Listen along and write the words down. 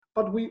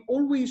but we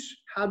always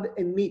had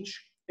a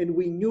niche, and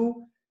we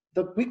knew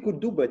that we could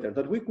do better,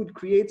 that we could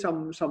create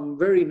some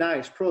very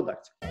nice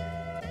products.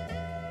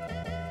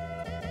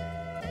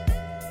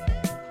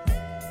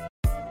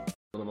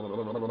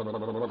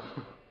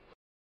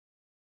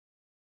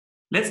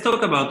 Let's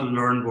talk about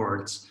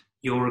LearnWords,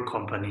 your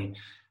company.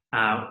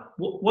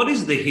 What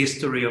is the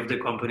history of the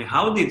company?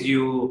 How did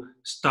you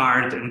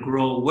start and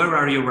grow? Where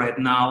are you right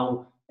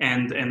now?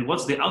 And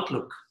what's the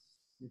outlook?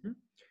 Mm-hmm.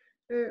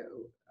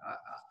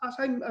 As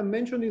I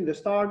mentioned in the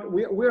start,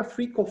 we are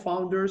three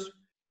co-founders.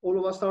 All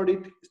of us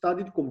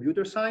studied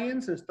computer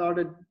science and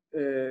started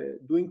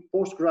doing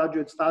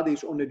postgraduate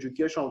studies on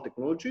educational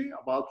technology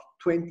about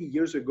 20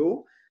 years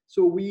ago.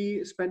 So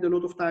we spent a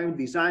lot of time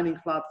designing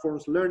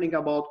platforms, learning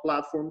about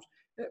platforms.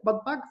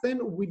 But back then,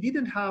 we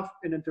didn't have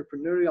an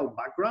entrepreneurial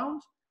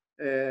background.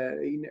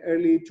 In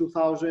early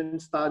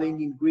 2000s,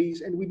 studying in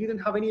Greece, and we didn't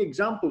have any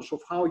examples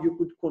of how you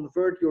could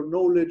convert your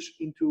knowledge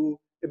into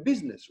a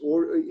business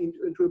or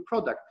into a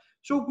product.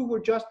 So we were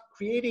just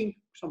creating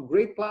some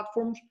great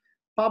platforms,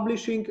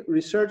 publishing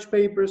research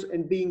papers,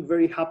 and being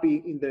very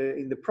happy in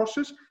the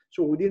process.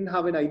 So we didn't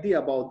have an idea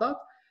about that.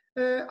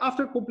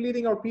 After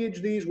completing our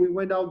PhDs, we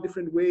went out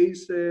different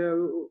ways,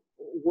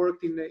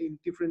 worked in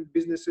different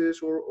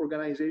businesses or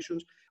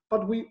organizations,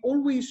 but we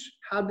always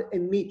had a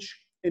niche,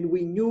 and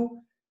we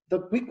knew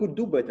that we could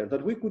do better,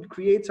 that we could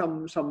create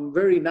some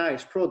very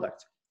nice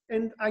products.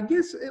 And I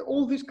guess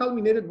all this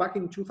culminated back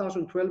in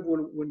 2012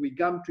 when we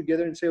got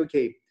together and say,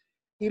 okay,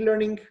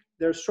 e-learning,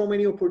 there's so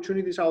many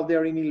opportunities out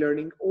there in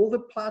e-learning. All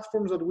the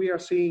platforms that we are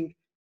seeing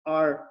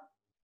are,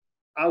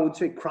 I would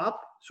say, crap.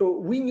 So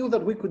we knew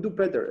that we could do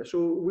better. So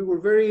we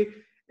were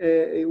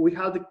we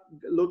had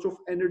lots of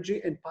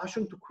energy and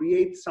passion to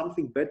create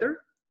something better.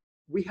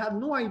 We had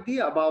no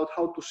idea about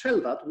how to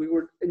sell that. We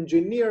were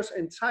engineers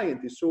and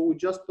scientists. So we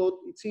just thought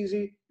it's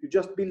easy. You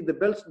just build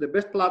the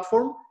best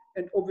platform,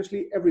 and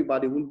obviously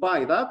everybody will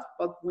buy that.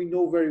 But we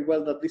know very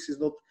well that this is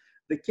not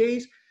the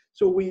case.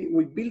 So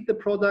we built the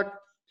product,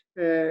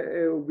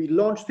 we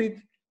launched it.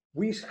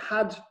 We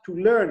had to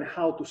learn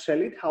how to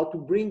sell it, how to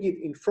bring it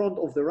in front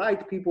of the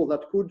right people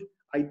that could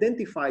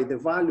identify the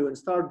value and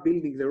start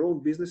building their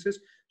own businesses.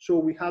 So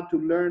we had to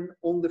learn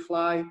on the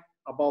fly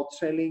about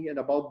selling and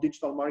about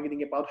digital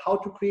marketing, about how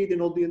to create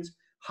an audience,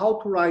 how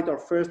to write our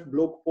first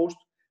blog post,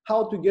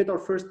 how to get our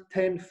first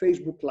 10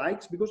 Facebook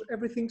likes, because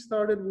everything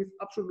started with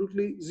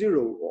absolutely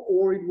zero,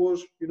 or it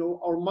was,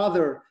 our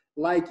mother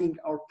liking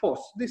our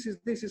posts. This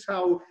is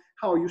how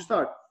you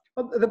start.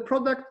 But the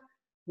product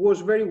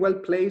was very well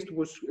placed,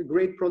 was a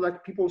great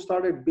product. People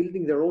started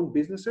building their own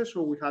businesses.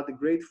 So we had a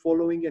great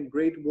following and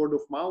great word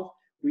of mouth.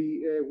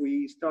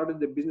 We started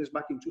the business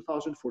back in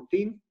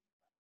 2014.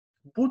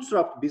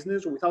 Bootstrapped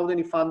business without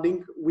any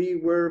funding. We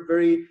were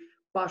very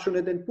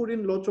passionate and put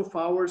in lots of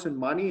hours and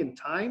money and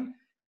time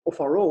of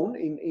our own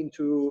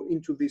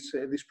into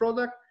this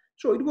product.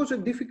 So it was a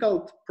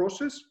difficult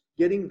process,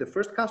 getting the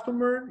first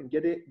customer and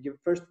getting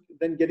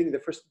the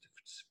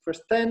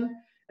first 10,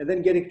 and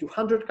then getting to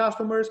 100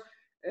 customers.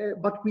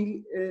 But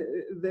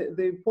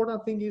the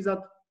important thing is that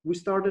we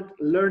started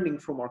learning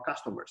from our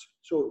customers.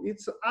 So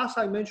it's, as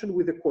I mentioned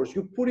with the course,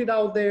 you put it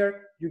out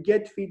there, you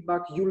get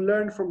feedback, you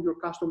learn from your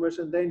customers,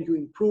 and then you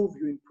improve.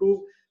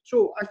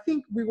 So I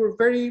think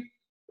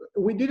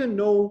we didn't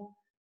know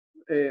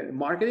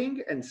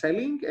marketing and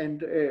selling,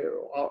 and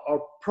our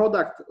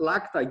product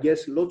lacked, I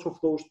guess, lots of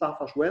those stuff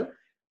as well.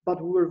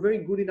 But we were very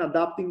good in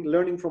adapting,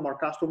 learning from our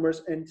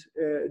customers, and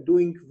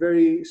doing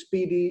very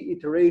speedy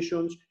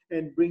iterations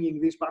and bringing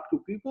this back to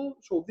people.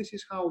 So this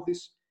is how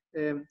this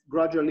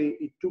gradually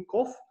it took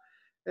off.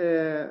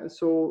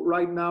 So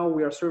right now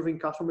we are serving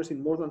customers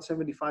in more than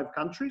 75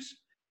 countries.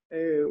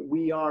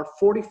 We are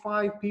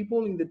 45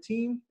 people in the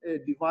team,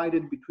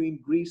 divided between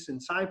Greece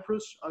and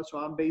Cyprus. So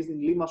I'm based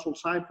in Limassol,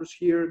 Cyprus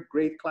here.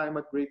 Great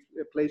climate, great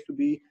place to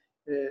be,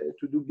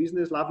 to do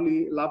business,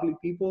 lovely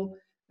people.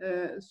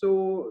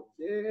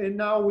 And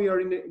now we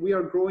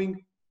are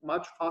growing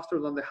much faster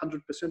than the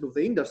 100% of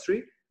the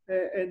industry,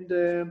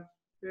 and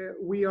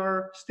we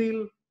are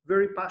still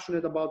very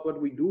passionate about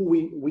what we do.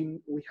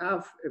 We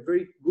have a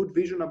very good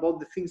vision about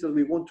the things that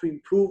we want to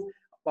improve,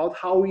 about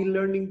how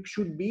e-learning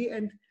should be,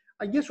 and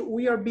I guess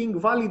we are being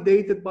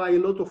validated by a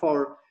lot of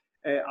our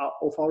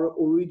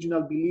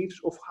original beliefs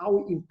of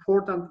how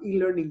important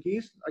e-learning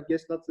is. I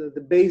guess that's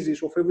the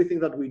basis of everything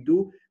that we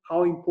do,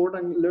 how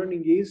important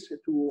learning is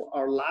to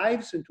our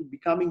lives and to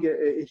becoming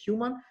a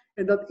human,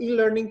 and that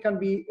e-learning can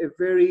be a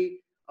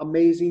very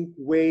amazing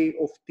way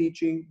of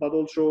teaching, but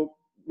also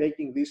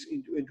making this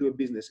into a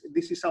business.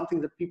 This is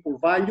something that people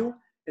value,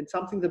 and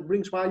something that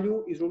brings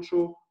value is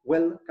also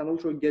can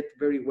also get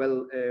very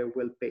well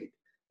paid.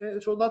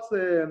 So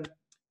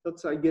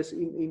that's I guess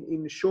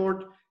in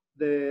short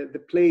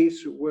the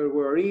place where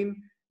we're in,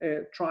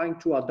 trying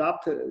to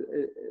adapt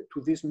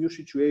to this new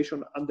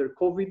situation under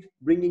COVID,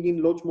 bringing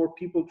in lots more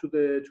people to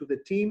the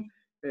team,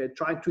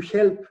 trying to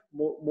help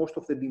most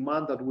of the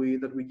demand that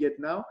we get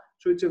now.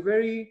 So it's a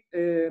very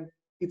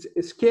it's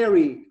a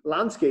scary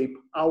landscape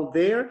out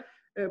there.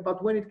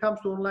 But when it comes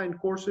to online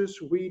courses,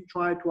 we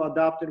try to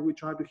adapt and we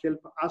try to help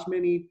as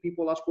many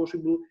people as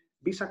possible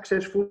be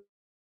successful,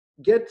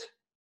 get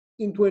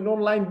into an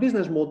online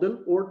business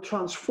model or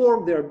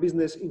transform their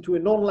business into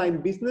an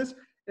online business,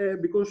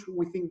 because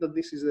we think that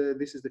this is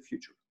the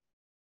future.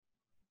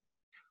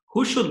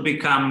 Who should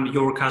become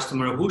your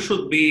customer?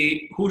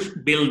 Who's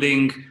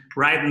building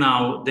right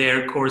now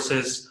their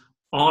courses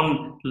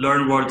on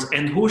LearnWords,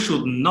 and who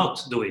should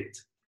not do it?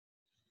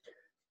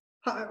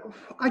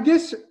 I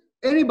guess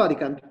anybody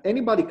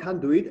can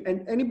do it,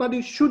 and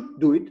anybody should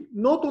do it,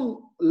 not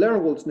on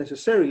LearnWords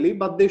necessarily,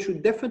 but they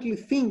should definitely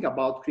think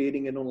about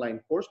creating an online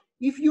course.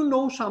 If you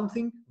know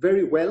something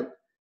very well,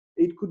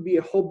 it could be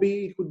a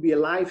hobby, it could be a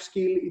life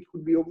skill, it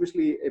could be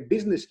obviously a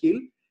business skill,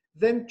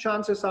 then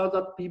chances are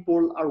that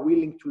people are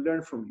willing to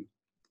learn from you.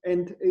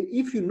 And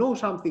if you know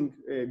something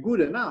good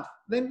enough,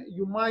 then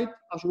you might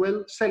as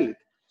well sell it.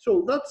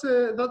 So that's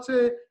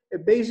a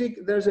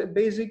basic, there's a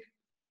basic,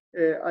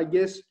 I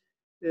guess,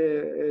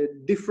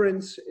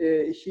 difference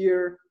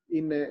here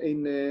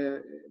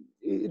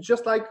it's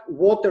just like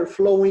water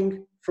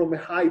flowing from a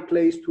high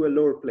place to a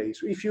lower place.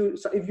 So if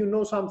you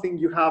know something,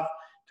 you have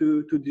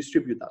to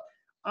distribute that.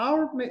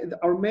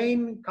 Our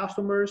main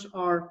customers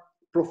are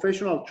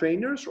professional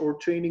trainers or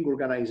training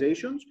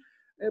organizations,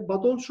 but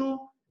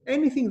also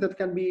anything that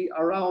can be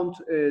around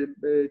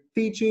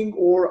teaching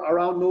or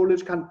around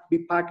knowledge can be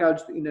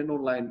packaged in an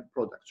online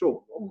product.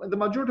 So the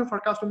majority of our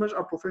customers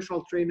are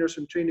professional trainers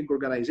and training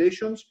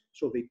organizations.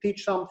 So they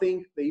teach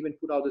something, they even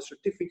put out a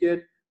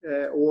certificate,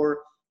 or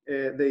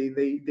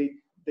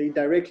they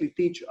directly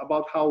teach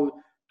about how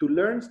to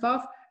learn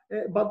stuff.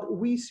 But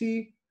we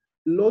see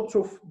lots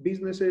of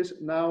businesses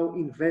now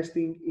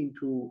investing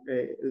into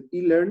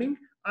e-learning,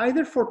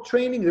 either for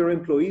training their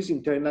employees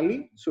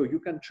internally. So you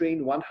can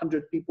train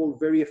 100 people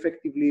very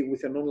effectively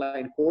with an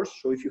online course.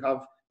 So if you have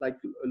like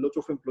lots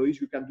of employees,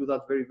 you can do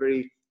that very,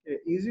 very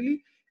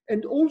easily.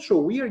 And also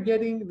we are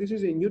getting, this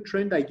is a new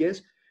trend, I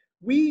guess,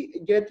 we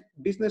get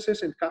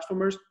businesses and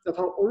customers that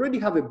already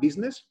have a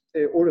business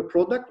or a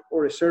product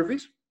or a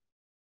service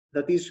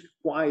that is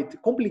quite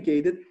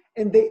complicated,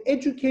 and they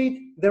educate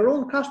their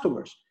own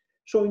customers.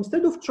 So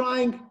instead of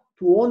trying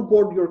to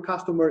onboard your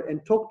customer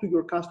and talk to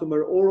your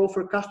customer or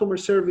offer customer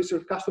service or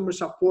customer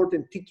support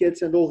and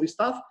tickets and all this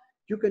stuff,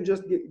 you can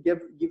just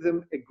give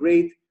them a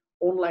great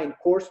online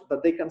course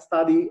that they can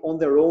study on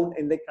their own,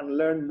 and they can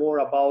learn more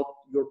about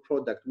your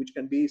product, which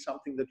can be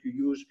something that you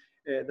use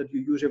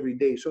every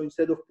day. So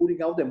instead of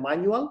putting out a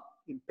manual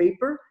in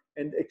paper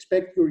and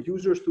expect your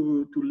users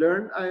to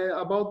learn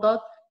about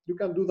that, you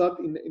can do that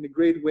in a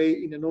great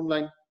way, in an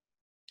online,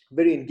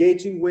 very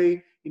engaging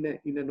way, in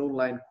an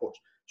online course.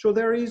 So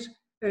there is,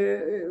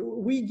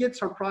 we get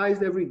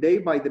surprised every day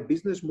by the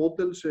business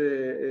models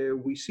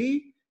we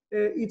see.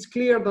 It's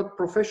clear that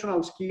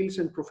professional skills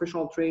and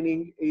professional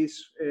training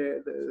is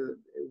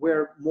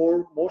where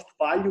most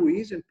value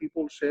is, and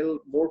people sell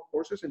more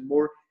courses and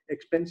more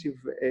expensive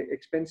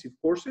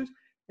courses.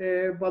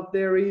 But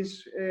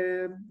there's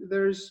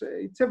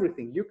it's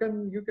everything. You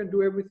can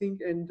do everything,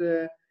 and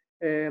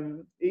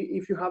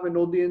if you have an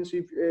audience,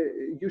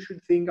 you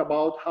should think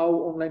about how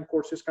online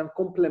courses can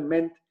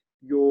complement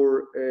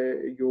your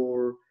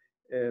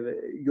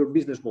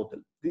business model.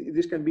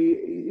 This can be,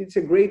 it's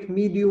a great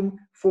medium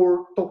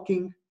for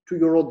talking to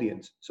your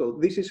audience. So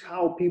this is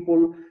how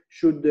people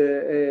should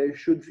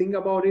think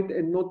about it,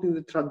 and not in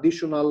the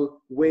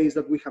traditional ways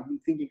that we have been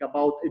thinking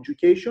about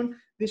education.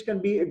 This can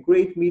be a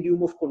great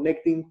medium of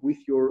connecting with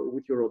your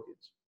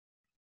audience.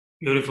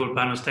 Beautiful,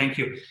 Panos, thank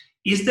you.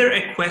 Is there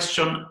a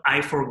question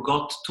I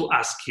forgot to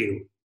ask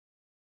you?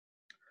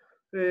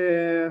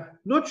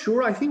 Not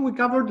sure. I think we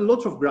covered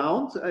lots of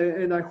ground,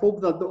 and I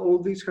hope that all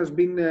this has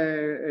been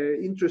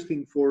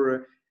interesting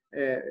for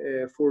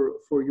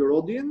your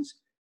audience.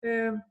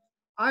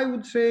 I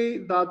would say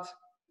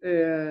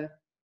that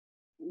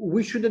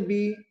we shouldn't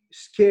be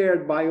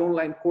scared by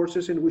online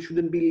courses, and we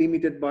shouldn't be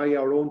limited by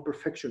our own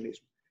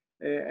perfectionism.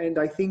 And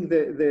I think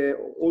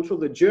also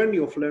the journey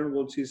of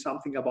LearnWords is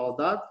something about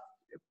that.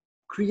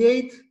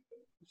 Create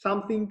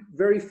something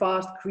very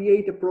fast,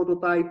 create a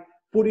prototype,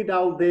 put it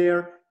out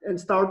there, and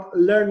start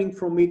learning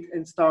from it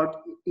and start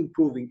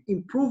improving.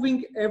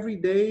 Improving every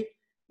day,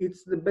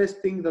 it's the best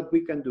thing that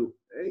we can do.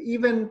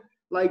 Even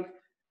like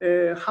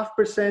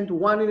 0.5%,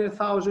 1 in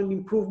 1,000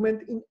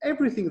 improvement in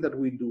everything that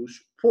we do,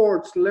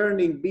 sports,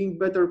 learning, being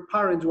better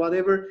parents,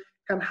 whatever,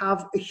 can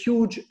have a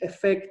huge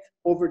effect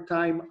over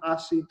time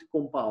as it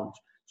compounds.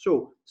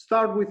 So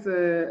start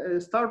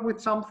with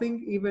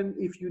something, even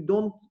if you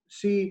don't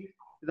see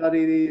that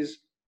it is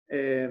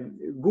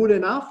good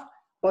enough,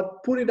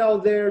 but put it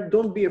out there,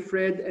 don't be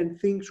afraid, and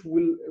things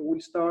will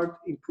start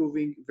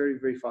improving very,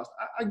 very fast.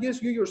 I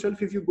guess you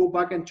yourself, if you go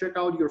back and check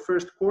out your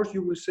first course,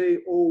 you will say,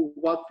 oh,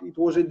 what, it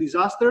was a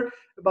disaster.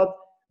 But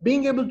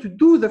being able to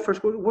do the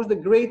first course was the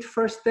great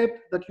first step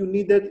that you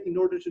needed in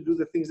order to do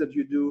the things that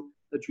you do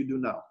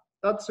now.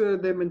 That's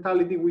the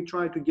mentality we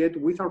try to get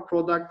with our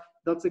product.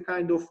 That's the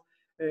kind of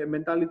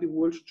mentality we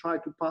also try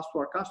to pass to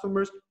our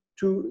customers.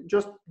 to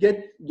just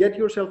get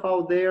yourself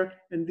out there,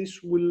 and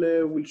this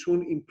will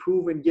soon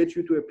improve and get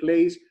you to a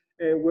place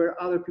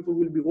where other people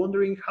will be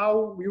wondering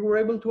how you were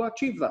able to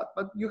achieve that.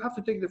 But you have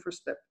to take the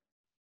first step.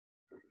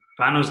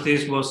 Panos,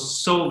 this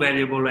was so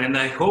valuable, and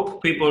I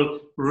hope people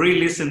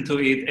really listen to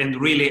it and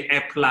really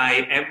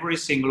apply every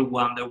single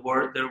one. There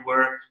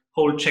were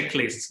whole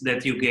checklists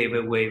that you gave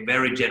away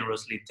very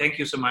generously. Thank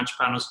you so much,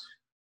 Panos.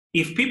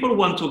 If people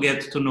want to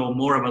get to know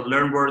more about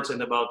LearnWorlds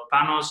and about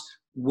Panos,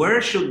 where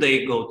should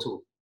they go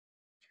to?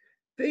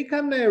 They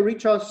can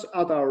reach us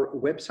at our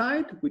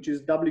website, which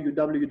is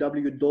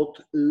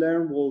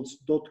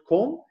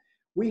www.learnworlds.com.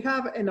 We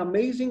have an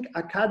amazing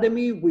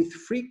academy with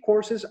free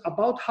courses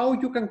about how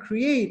you can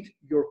create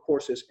your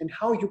courses and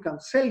how you can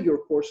sell your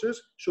courses.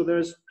 So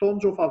there's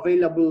tons of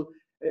available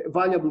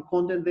valuable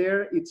content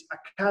there. It's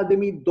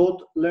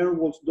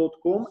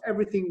academy.learnworlds.com.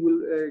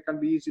 Everything can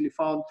be easily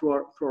found through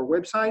our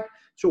website.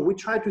 So we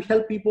try to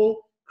help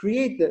people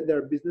create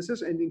their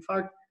businesses. And in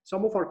fact,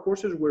 some of our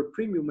courses were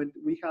premium and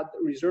we had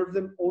reserved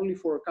them only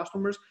for our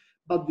customers,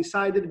 but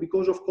decided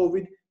because of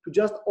COVID to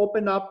just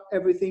open up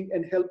everything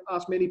and help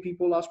as many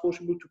people as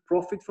possible to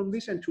profit from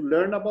this and to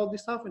learn about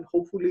this stuff. And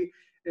hopefully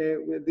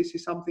this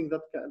is something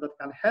that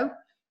can help.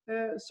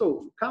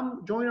 So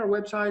come join our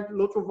website,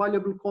 lots of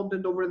valuable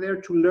content over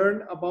there to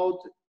learn about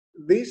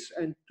this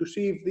and to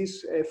see if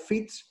this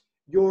fits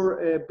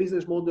your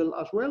business model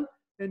as well.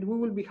 And we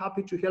will be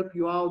happy to help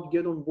you out,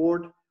 get on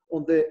board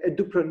on the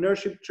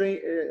entrepreneurship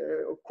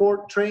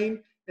core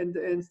train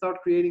and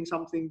start creating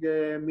something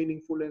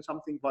meaningful and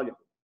something valuable.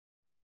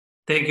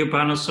 Thank you,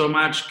 Panos, so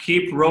much.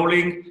 Keep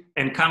rolling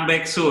and come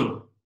back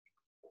soon.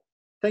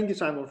 Thank you,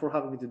 Simon, for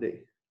having me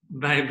today.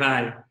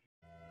 Bye-bye.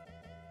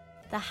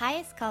 The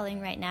highest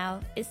calling right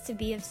now is to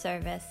be of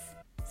service.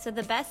 So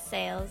the best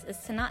sales is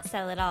to not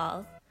sell at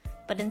all,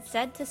 but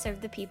instead to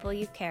serve the people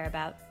you care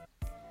about.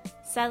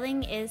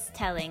 Selling is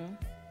telling.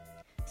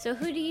 So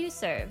who do you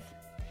serve?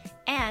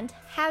 And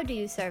how do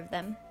you serve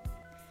them?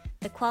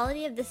 The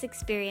quality of this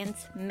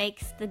experience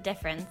makes the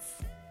difference.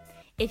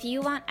 If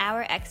you want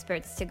our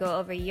experts to go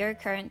over your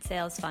current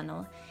sales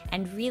funnel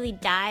and really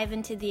dive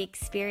into the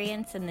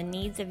experience and the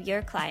needs of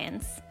your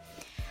clients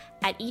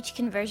at each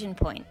conversion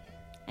point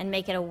and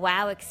make it a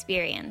wow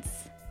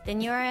experience,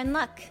 then you are in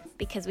luck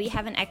because we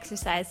have an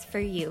exercise for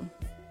you.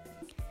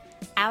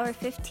 Our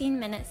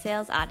 15-minute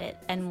sales audit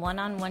and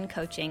one-on-one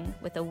coaching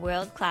with a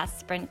world-class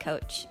sprint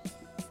coach.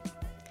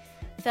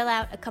 Fill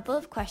out a couple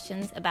of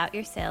questions about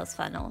your sales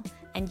funnel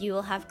and you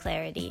will have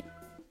clarity.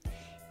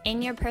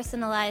 In your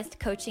personalized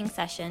coaching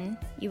session,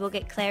 you will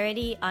get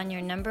clarity on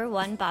your number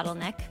one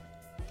bottleneck,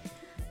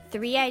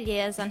 3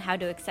 ideas on how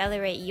to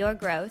accelerate your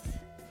growth,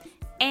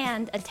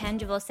 and a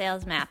tangible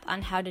sales map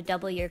on how to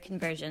double your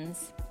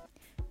conversions.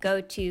 Go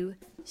to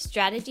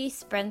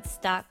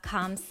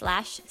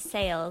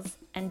strategysprints.com/sales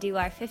and do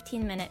our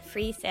 15-minute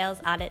free sales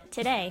audit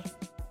today.